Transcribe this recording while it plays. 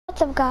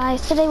What's up,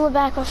 guys? Today we're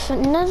back with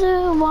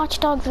another Watch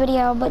Dogs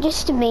video, but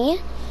just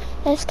me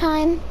this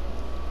time.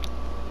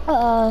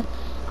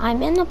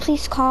 I'm in the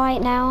police car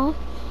right now,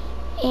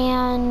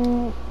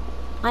 and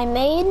I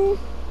made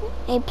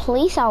a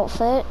police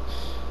outfit.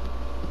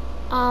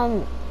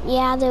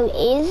 Yeah, there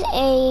is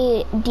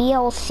a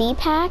DLC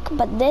pack,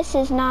 but this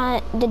is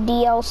not the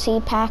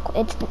DLC pack.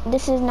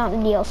 This is not the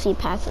DLC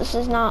pack.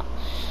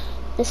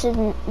 This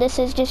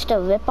is just a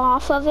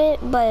rip-off of it,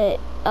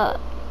 but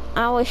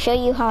I will show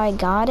you how I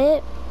got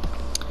it.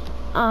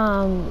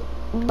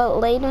 But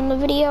later in the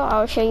video,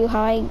 I'll show you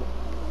how I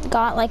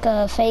got like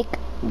a fake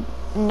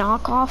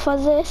knockoff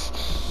of this,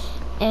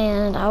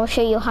 and I will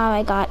show you how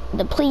I got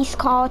the police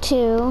call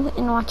too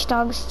in Watch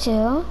Dogs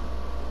 2.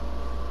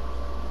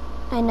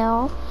 I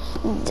know.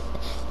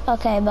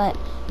 Okay, but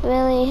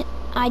really,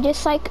 I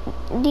just like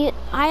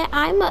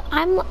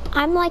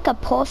I'm like a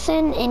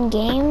person in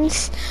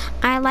games.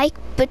 I like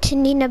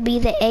pretending to be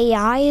the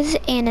AIs,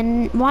 and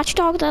in Watch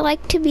Dogs I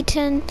like to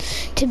pretend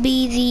to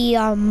be the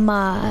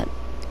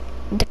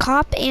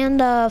cop and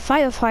the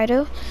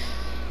firefighter.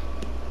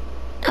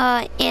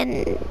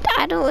 And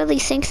I don't really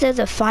think there's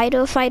a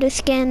fighter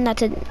skin.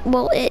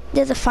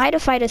 There's a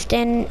fighter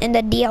skin in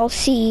the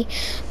DLC,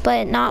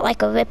 but not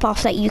like a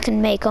ripoff that you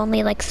can make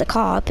only like the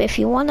cop. If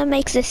you want to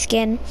make this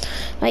skin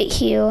right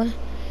here,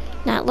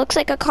 that looks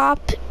like a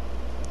cop,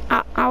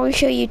 I will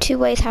show you 2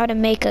 ways how to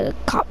make a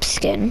cop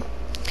skin.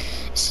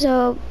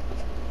 So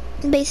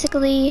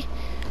basically,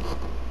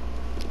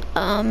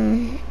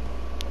 I'll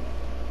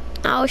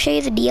show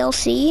you the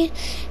DLC,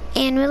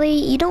 and really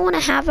you don't want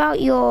to have out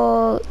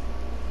your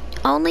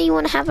you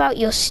want to have out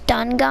your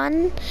stun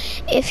gun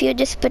if you're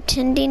just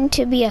pretending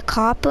to be a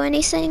cop or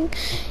anything,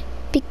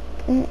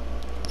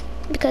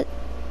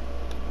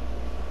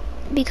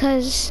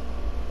 because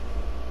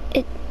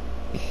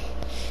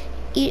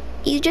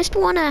you just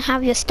want to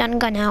have your stun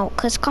gun out,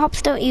 because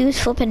cops don't use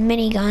flipping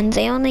miniguns.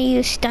 They only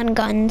use stun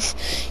guns,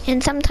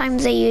 and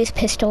sometimes they use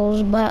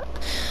pistols, but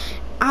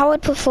I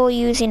would prefer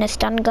using a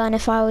stun gun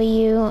if I were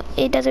you.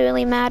 It doesn't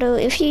really matter.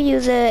 If you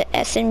use a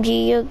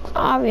SMG, you're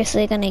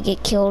obviously going to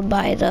get killed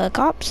by the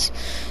cops.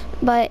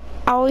 But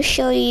I will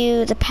show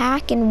you the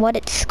pack and what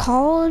it's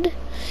called.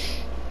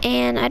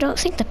 And I don't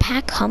think the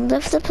pack comes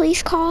with the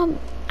police call.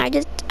 I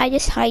just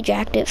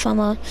hijacked it from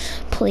a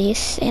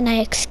police and I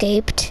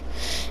escaped.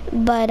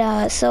 But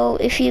so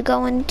if you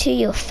go into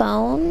your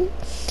phone,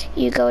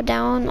 you go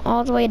down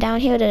all the way down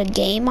here to the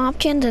game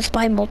options. It's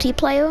by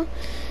multiplayer.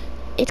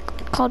 It's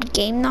called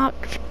game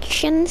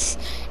options,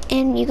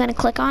 and you're gonna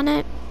click on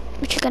it.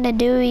 What you're gonna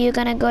do, you're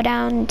gonna go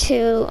down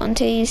to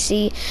until you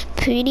see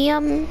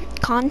premium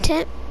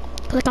content.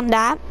 Click on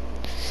that,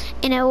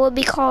 and it will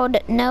be called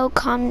no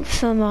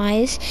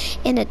compromise,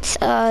 and it's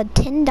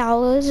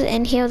 $10,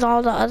 and here's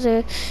all the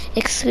other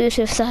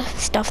exclusive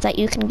stuff that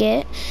you can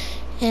get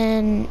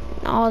and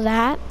all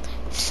that.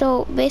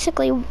 So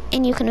basically,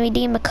 and you can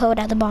redeem a code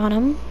at the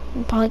bottom.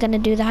 I'm probably gonna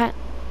do that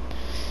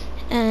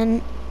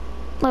and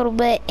little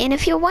bit. And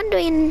if you're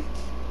wondering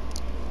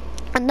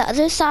on the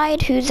other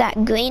side who's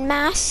that green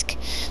mask,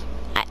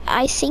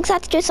 I think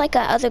that's just like a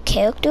other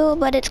character,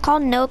 but it's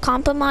called No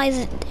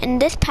Compromise. In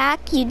this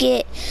pack you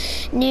get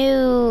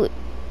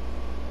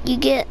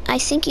I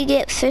think you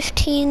get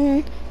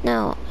 15,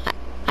 no,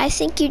 I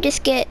think you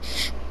just get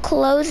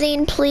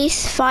clothing,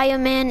 police,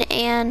 fireman,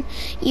 and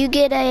you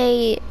get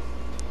a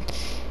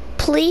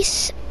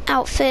police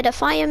outfit, a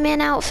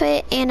fireman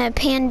outfit, and a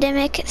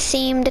pandemic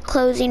themed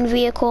clothing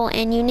vehicle,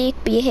 and unique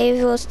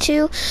behaviors,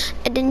 2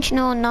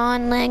 additional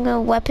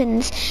non-lethal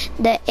weapons,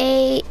 the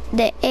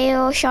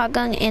AR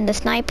shotgun and the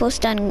sniper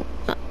stun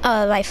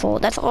rifle.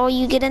 That's all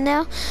you get in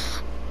there.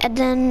 And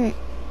then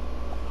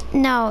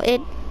no,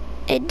 it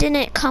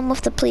didn't come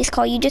with the police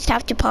call. You just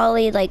have to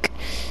probably like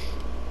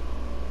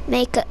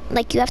make a,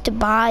 like you have to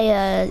buy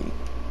a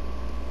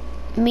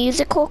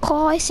musical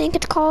call, I think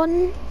it's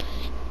called.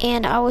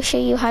 And I will show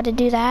you how to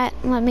do that.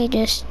 Let me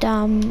just,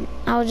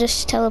 I'll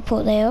just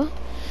teleport there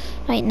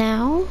right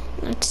now.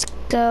 Let's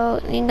go.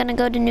 You're gonna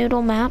go to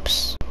Noodle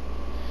Maps.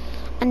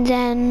 And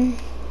then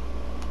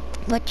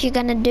what you're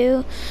gonna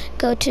do,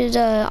 go to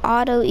the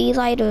Auto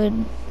Elite or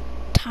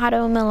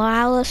Tato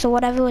Milalis or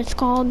whatever it's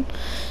called.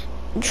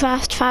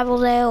 Fast travel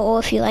there, or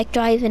if you like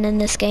driving in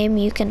this game,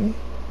 you can,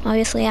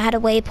 obviously I had a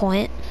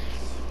waypoint,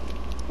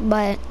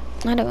 but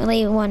I don't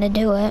really want to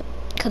do it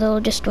because it'll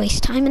just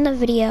waste time in the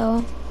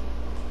video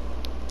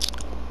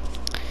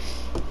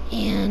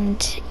and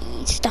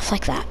stuff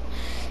like that.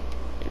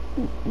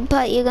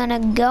 But you're gonna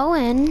go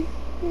in,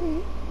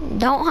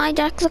 don't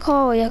hijack the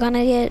car, you're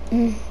gonna get,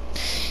 and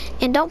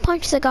don't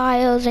punch the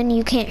guy or then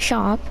you can't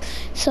shop.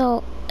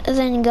 So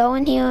then go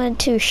in here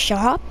into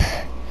shop,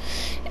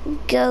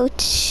 go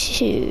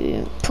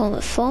to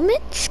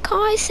performance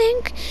car,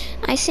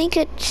 I think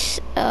it's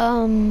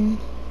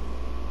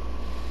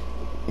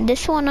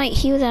this one right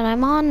here that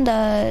I'm on,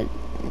 the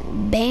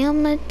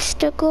BAM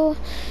sticker.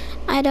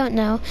 I don't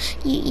know.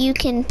 You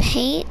can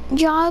paint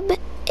job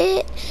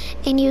it,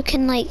 and you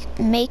can like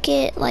make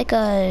it like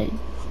a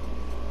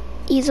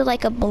either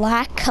like a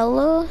black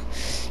color.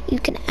 You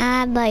can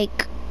add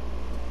like,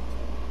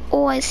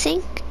 oh, I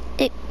think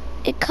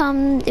it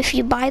comes, if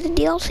you buy the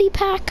DLC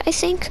pack, I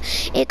think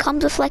it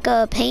comes with like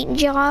a paint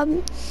job,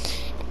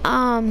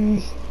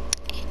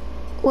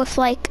 with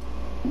like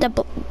the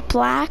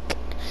black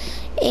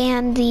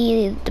and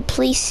the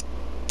police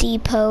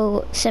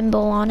depot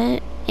symbol on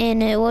it,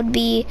 and it would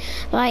be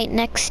right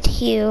next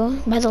here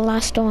by the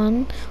last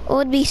one. It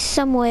would be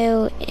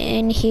somewhere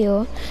in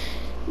here.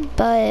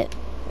 But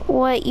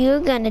what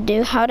you're gonna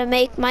do, how to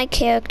make my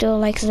character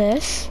like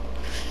this,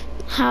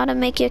 how to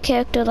make your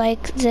character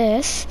like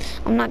this.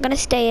 I'm not gonna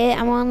stay it,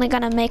 I'm only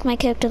gonna make my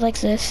character like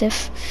this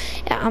if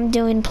I'm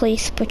doing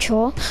police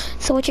patrol.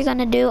 So what you're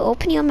gonna do,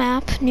 open your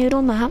map,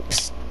 Noodle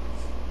Maps.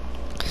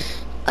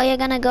 Oh, you're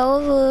gonna go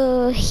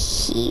over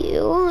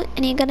here,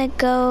 and you're gonna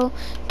go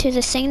to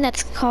the thing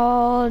that's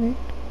called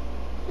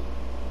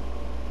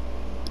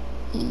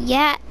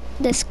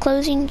this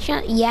closing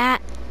shot,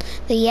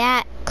 the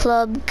Yacht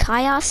Club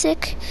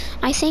Kiosk,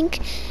 I think.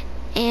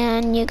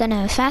 And you're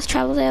gonna fast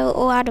travel there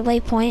or add a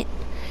waypoint.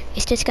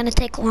 It's just gonna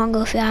take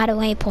longer if you add a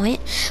waypoint,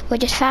 but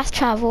just fast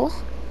travel.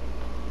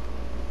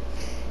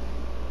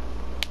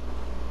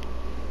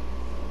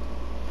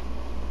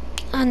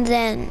 And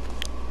then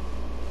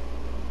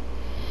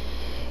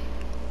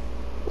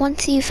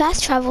once you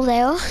fast travel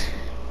there,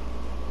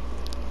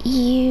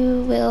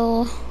 you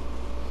will,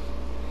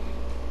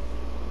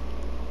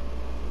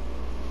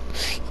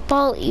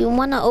 well, you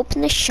want to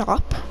open the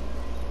shop.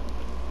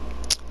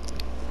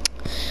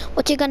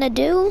 What you're gonna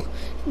do,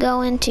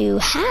 go into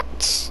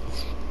hats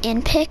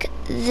and pick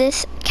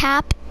this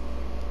cap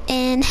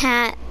and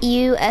hat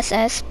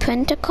USS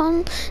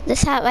Pentagon,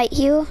 this hat right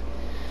here.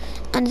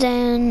 And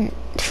then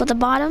for the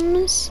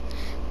bottoms,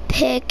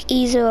 pick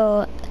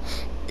either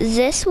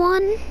this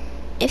one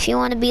if you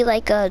want to be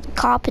like a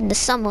cop in the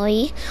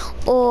summary,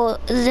 or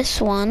this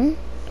one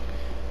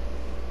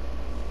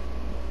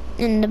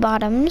in the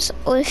bottoms,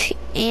 or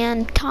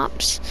and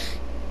tops.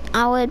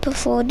 I would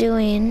prefer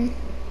doing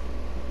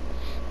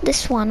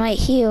this one right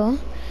here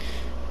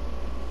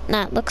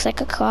that looks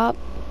like a cop.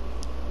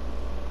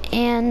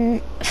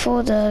 And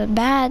for the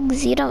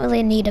bags, you don't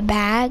really need a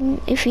bag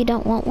if you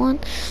don't want one,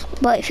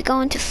 but if you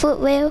go into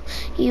footwear,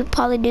 you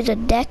probably do the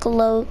deck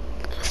look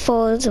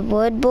for the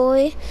word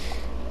boy.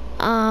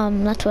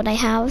 That's what I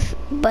have.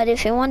 But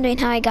if you're wondering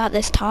how I got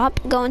this top,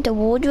 go into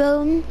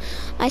wardrobe.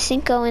 I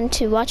think go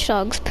into Watch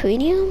Dogs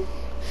Premium.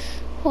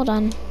 Hold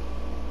on.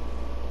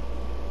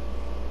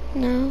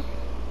 No.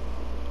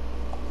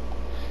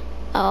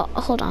 Oh,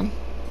 hold on.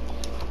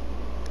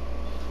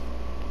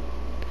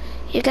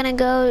 You're gonna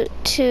go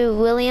to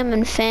William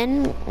and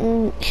Finn,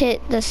 and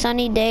hit the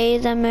Sunny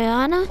Days and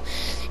Mariana,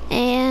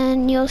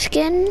 and your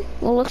skin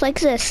will look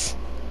like this.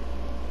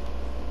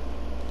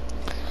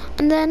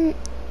 And then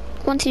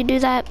once you do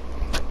that,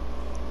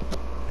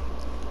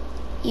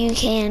 you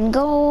can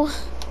go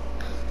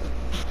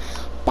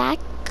back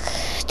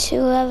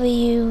to wherever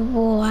you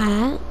were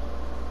at.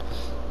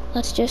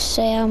 Let's just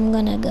say I'm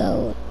gonna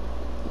go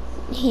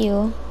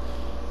here,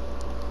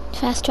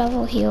 fast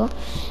travel here,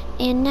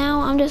 and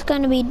now I'm just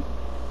gonna be,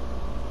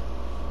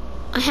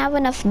 I have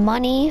enough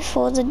money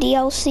for the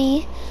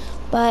DLC,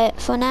 but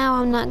for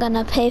now I'm not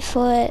gonna pay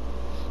for it,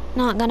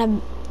 not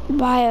gonna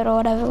buy it or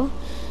whatever.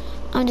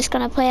 I'm just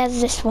gonna play as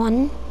this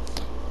one.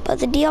 But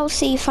the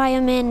DLC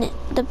firemen,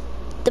 the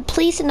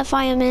police and the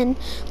firemen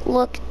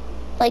look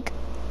like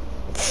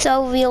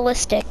so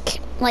realistic,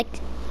 like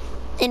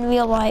in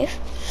real life.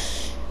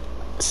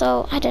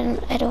 So I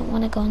don't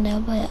want to go in there,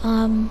 but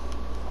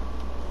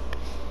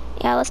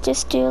yeah, let's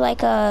just do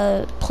like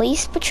a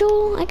police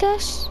patrol, I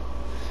guess.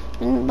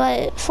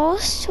 But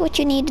first, what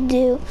you need to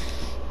do,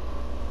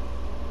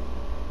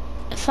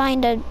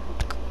 find a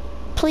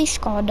police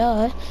car,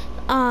 duh.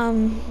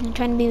 I'm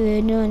trying to be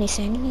rude, do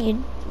anything.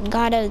 You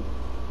gotta,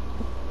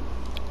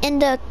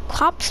 and the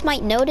cops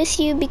might notice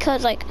you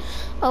because like,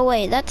 oh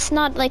wait, that's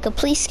not like a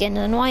police skin,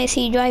 and why is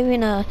he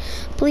driving a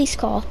police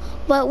car?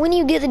 But when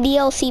you get the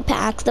DLC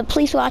packs, the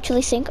police will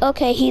actually think,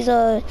 okay, he's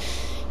a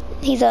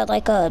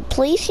like a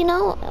police, you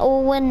know.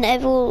 Or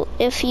whenever,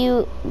 if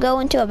you go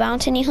into a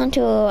bounty hunt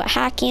or a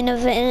hacking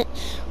event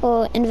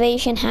or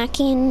invasion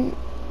hacking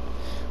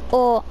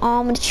or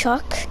armed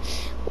truck,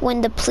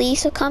 when the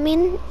police are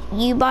coming,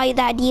 you buy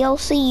that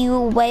DLC,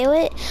 you wear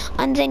it,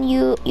 and then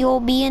you'll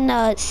be in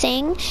a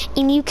thing,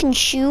 and you can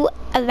shoot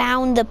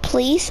around the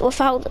police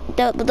without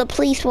the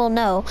police will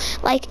know.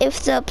 Like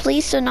if the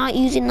police are not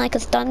using like a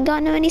stun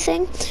gun or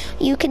anything,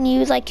 you can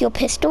use like your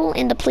pistol,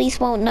 and the police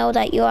won't know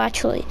that you're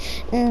actually,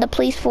 and the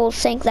police will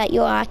think that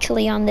you're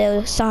actually on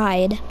their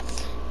side.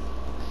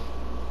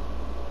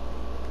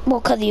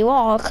 Well, cause you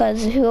are,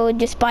 cause who would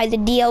just buy the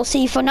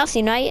DLC for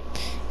nothing, right?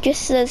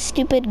 Just the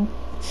stupid.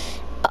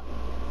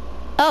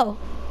 Oh,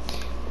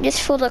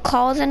 just for the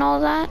calls and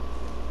all that.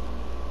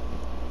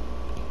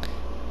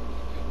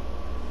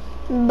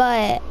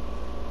 But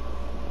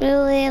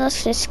really,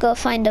 let's just go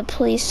find a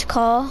police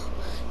car.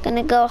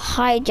 Gonna go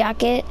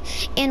hijack it.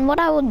 And what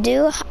I will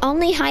do,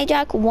 only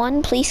hijack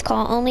one police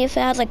car, only if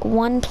it has like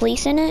one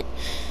police in it.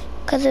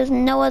 because there's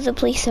no other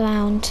police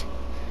around.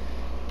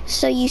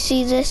 So you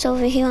see this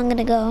over here, I'm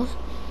gonna go.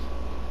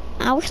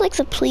 I wish like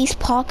the police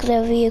park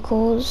their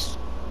vehicles.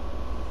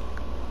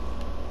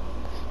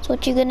 So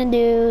what you're gonna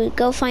do,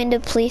 go find a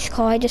police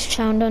car. I just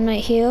found one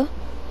right here.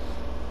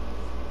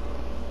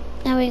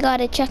 Now we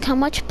gotta check how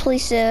much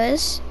police there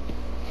is.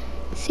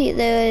 See,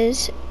 there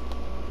is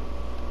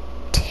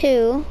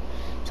 2.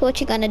 So what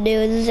you're gonna do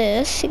is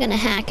this. You're gonna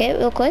hack it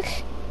real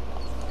quick.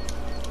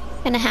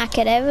 Gonna hack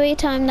it every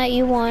time that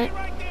you want.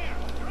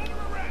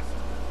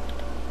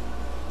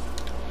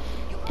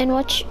 And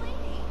what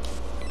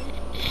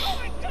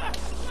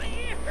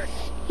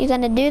you're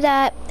gonna do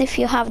that if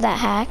you have that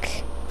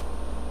hack.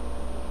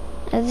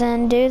 And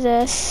then do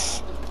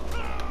this.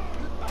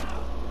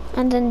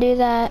 And then do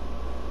that.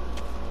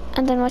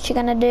 And then what you're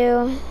gonna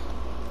do,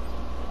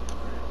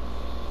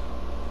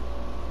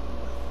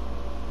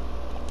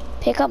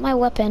 pick up my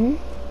weapon.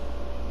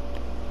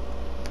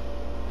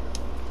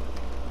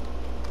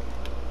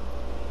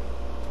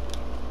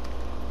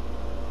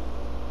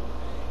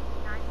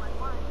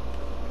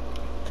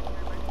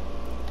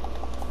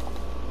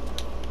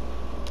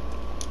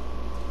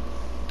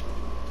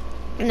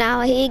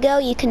 Now here you go,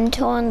 you can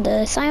turn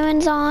the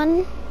sirens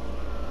on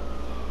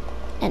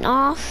and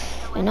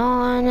off and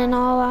on and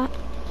all that.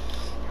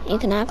 You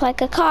can act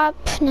like a cop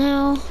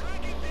now.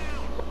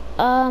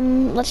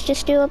 Let's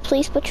just do a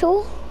police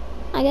patrol,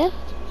 I guess.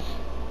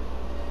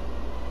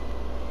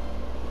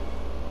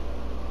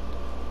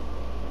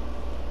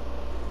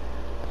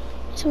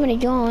 Somebody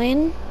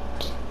joined.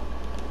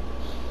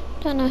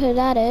 Don't know who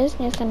that is.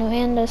 Just gonna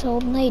hand this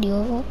old lady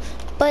over.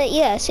 But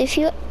yes, if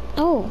you,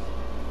 oh.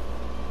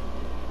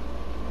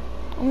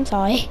 I'm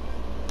sorry.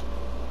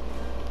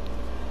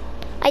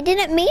 I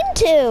didn't mean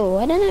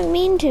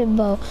to,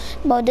 Bo.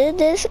 Bo, did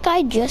this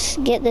guy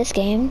just get this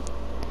game?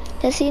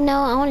 Does he know?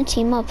 I want to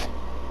team up.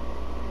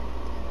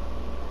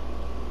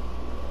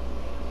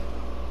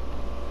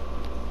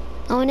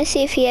 I want to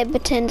see if he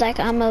pretends like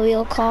I'm a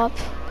real cop.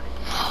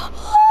 Oh,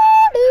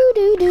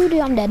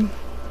 I'm dead.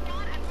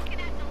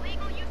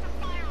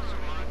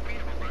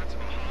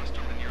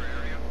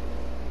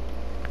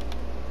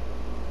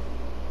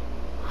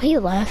 Oh, he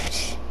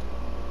left.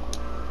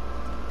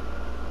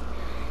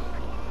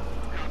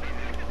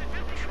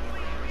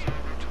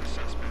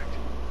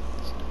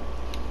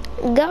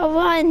 Go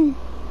run!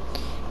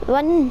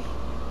 Run!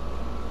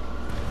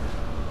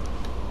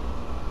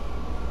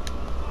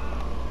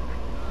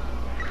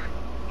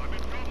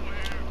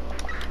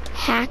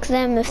 Hack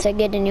them if they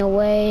get in your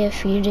way,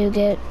 if you do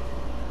get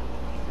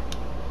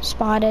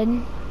spotted.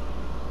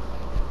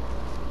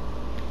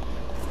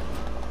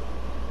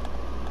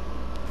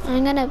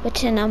 I'm gonna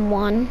pretend I'm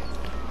one.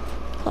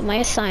 Put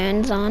my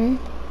sirens on.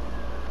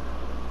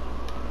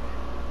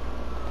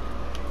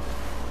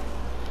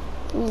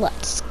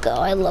 Let's go.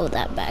 I love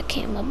that back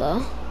camera,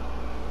 Bo.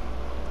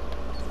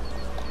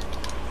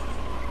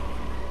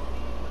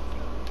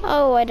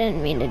 Oh, I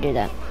didn't mean to do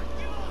that.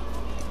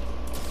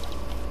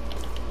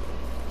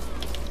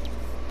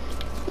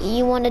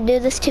 You want to do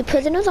this to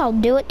prisoners? I'll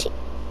do it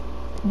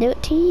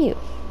to you.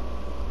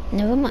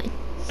 Never mind.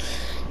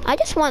 I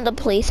just want the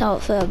police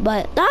outfit,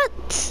 but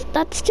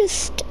that's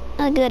just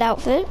a good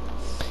outfit.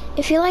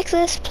 If you like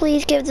this,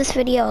 please give this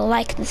video a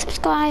like and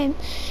subscribe.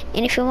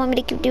 And if you want me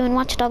to keep doing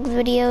Watch Dogs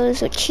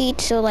videos with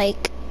cheats or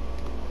like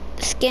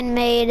skin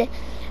made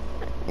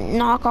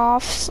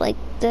knockoffs like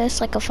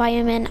this, like a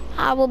fireman,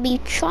 I will be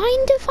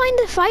trying to find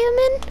a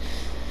fireman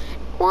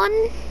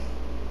one,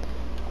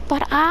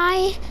 but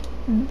I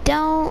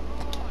don't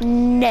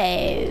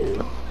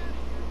know.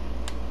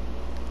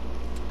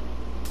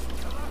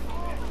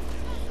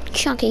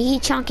 Chunky, he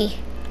chunky.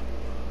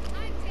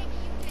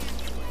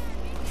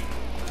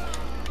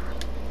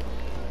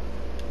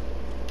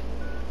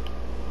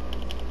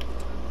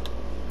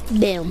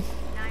 Boom.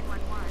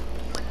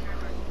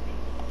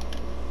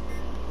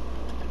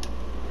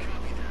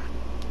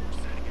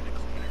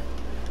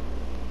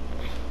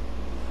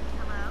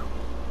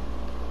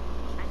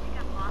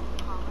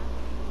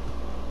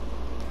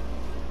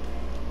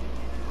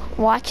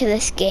 Watch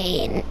this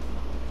game.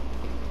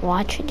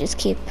 Watch it, just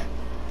keep.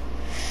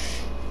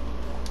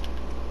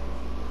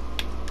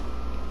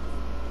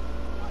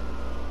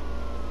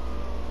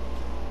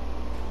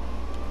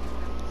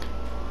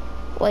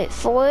 Wait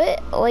for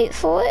it, wait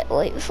for it,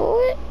 wait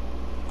for it.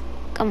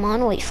 Come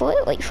on, wait for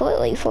it, wait for it,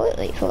 wait for it,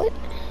 wait for it.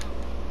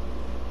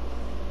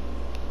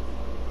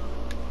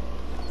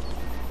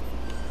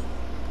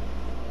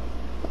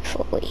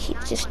 Wait,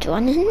 he's just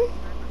running?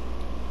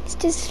 He's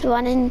just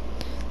running.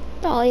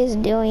 That's all he's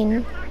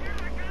doing.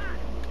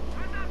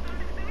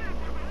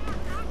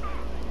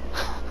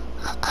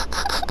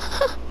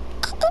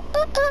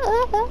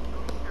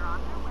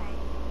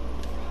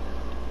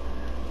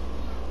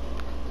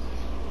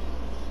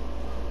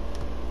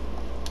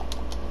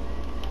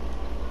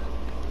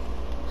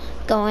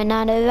 Going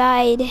on a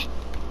ride.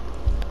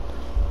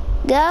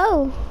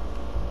 Go.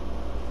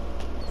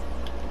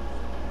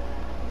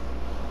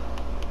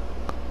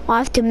 I'll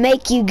have to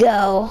make you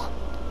go.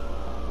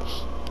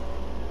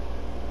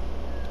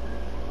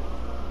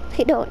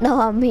 They don't know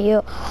I'm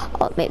here.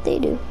 Oh, maybe they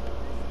do.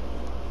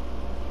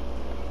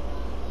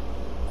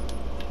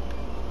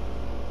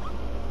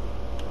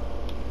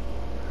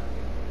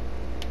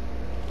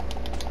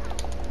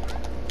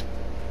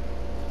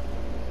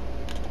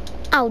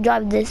 I'll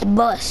drive this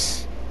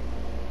bus.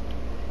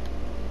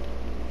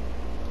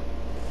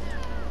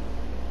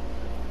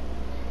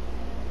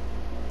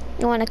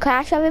 You wanna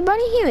crash,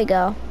 everybody? Here we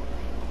go.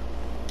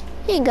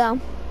 Here you go.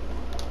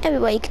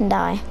 Everybody can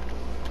die.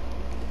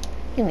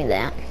 Give me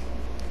that.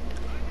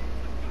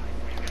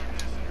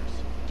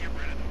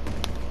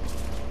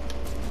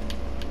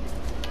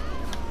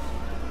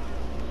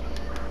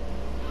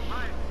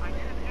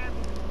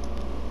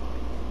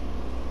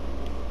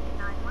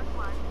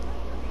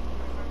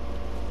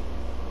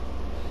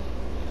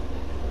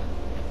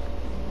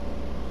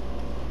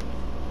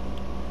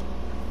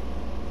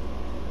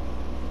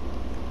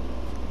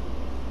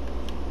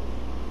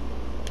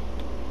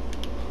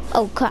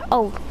 Oh,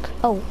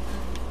 oh.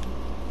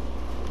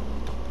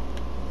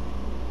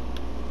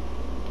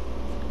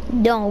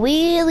 Don't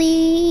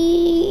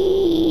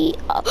really.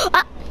 Oh,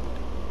 ah.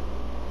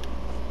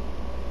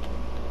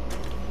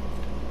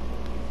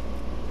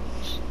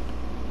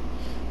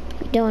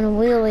 Doing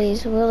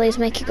wheelies. Wheelies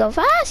make you go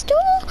faster.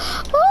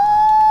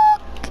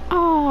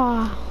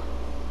 Oh.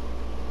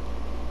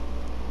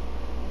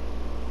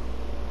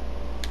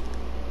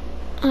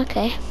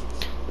 Okay.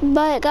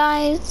 But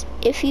guys,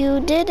 if you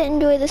did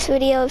enjoy this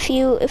video,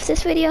 if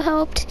this video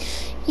helped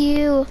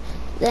you,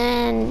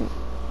 then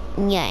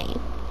yay.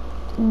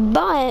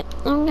 But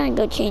I'm gonna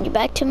go change it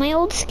back to my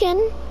old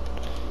skin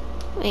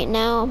right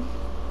now.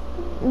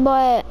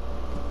 But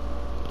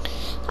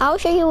I'll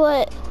show you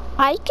what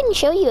I can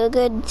show you a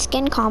good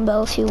skin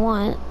combo if you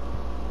want.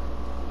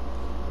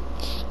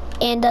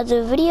 And as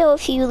a video,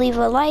 if you leave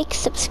a like,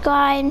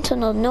 subscribe, turn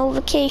the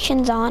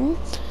notifications on.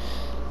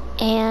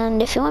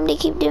 And if you want me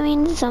to keep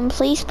doing some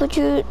police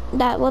patrol,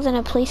 that wasn't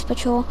a police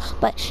patrol,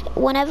 but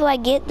whenever I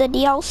get the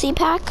DLC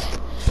pack,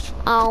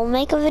 I'll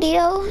make a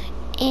video.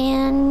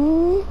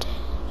 And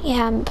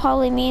yeah,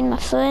 probably me and my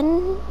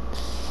friend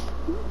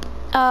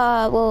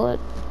will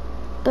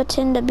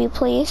pretend to be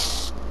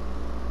police,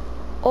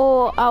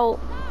 or I'll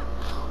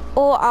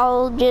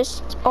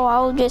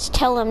just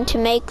tell him to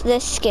make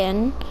this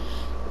skin.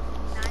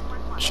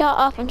 Shut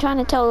up! I'm trying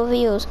to tell the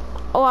viewers.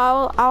 Or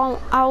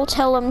I'll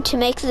tell him to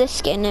make this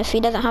skin if he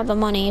doesn't have the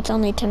money. It's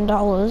only $10.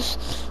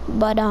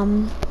 But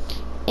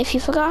if you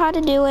forgot how to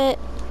do it,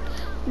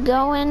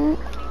 go in.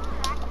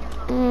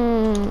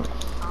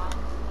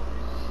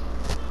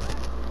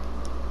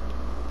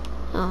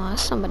 Oh,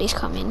 somebody's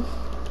coming.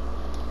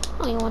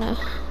 Oh, you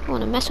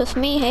wanna mess with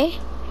me, hey?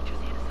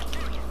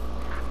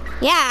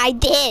 Yeah, I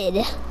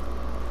did.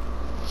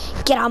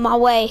 Get out of my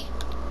way.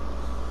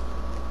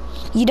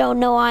 You don't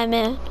know I'm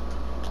in.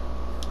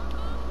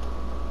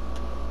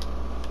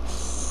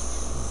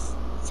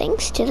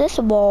 Thanks to this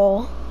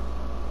wall.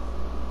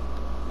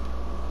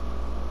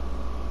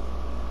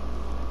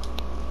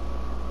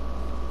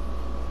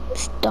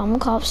 These dumb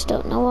cops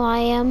don't know who I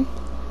am.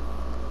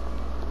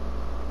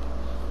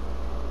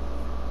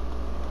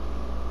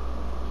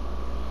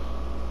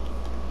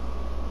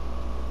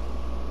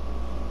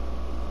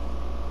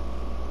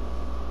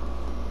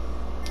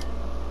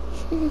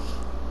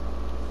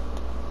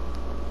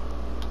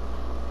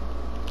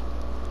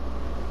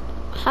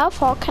 How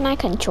far can I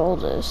control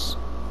this?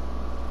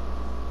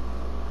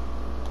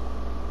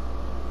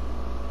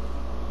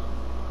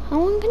 I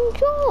want to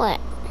control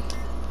it.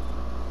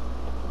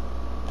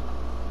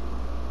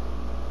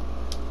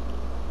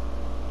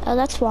 Oh,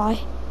 that's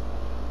why.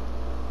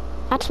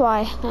 That's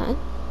why.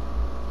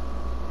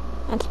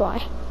 That's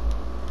why.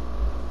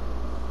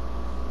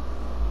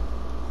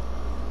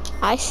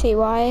 I see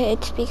why.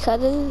 It's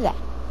because of that.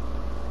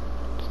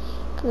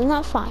 Because it's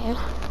not fire.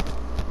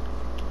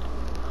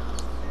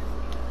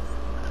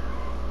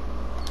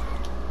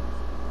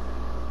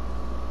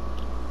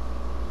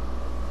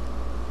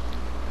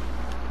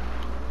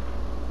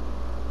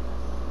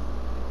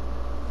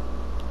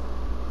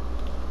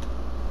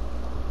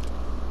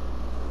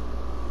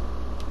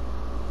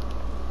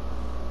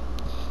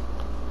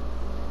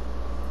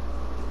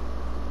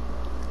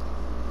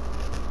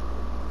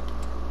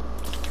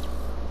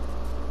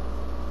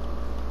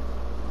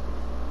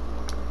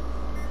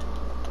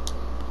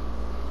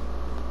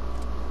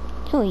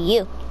 Who are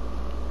you?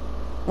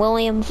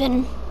 William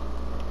Finn.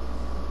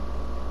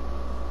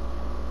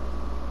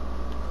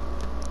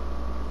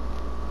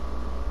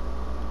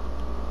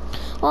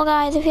 Well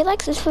guys, if you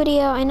like this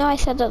video, I know I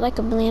said that like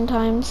a billion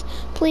times,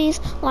 please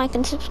like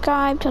and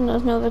subscribe, turn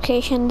those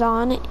notifications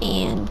on,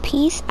 and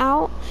peace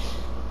out.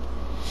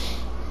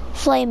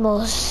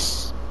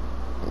 Flamos.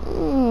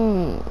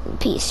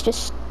 Peace.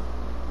 Just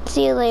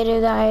see you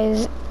later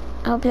guys.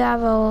 Hope you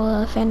have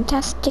a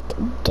fantastic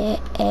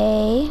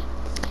day.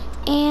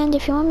 And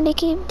if you want me to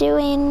keep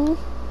doing,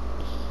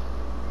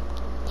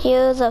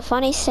 here's a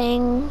funny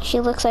thing.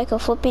 She looks like a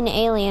flipping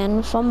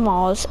alien from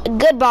Mars.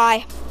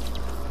 Goodbye.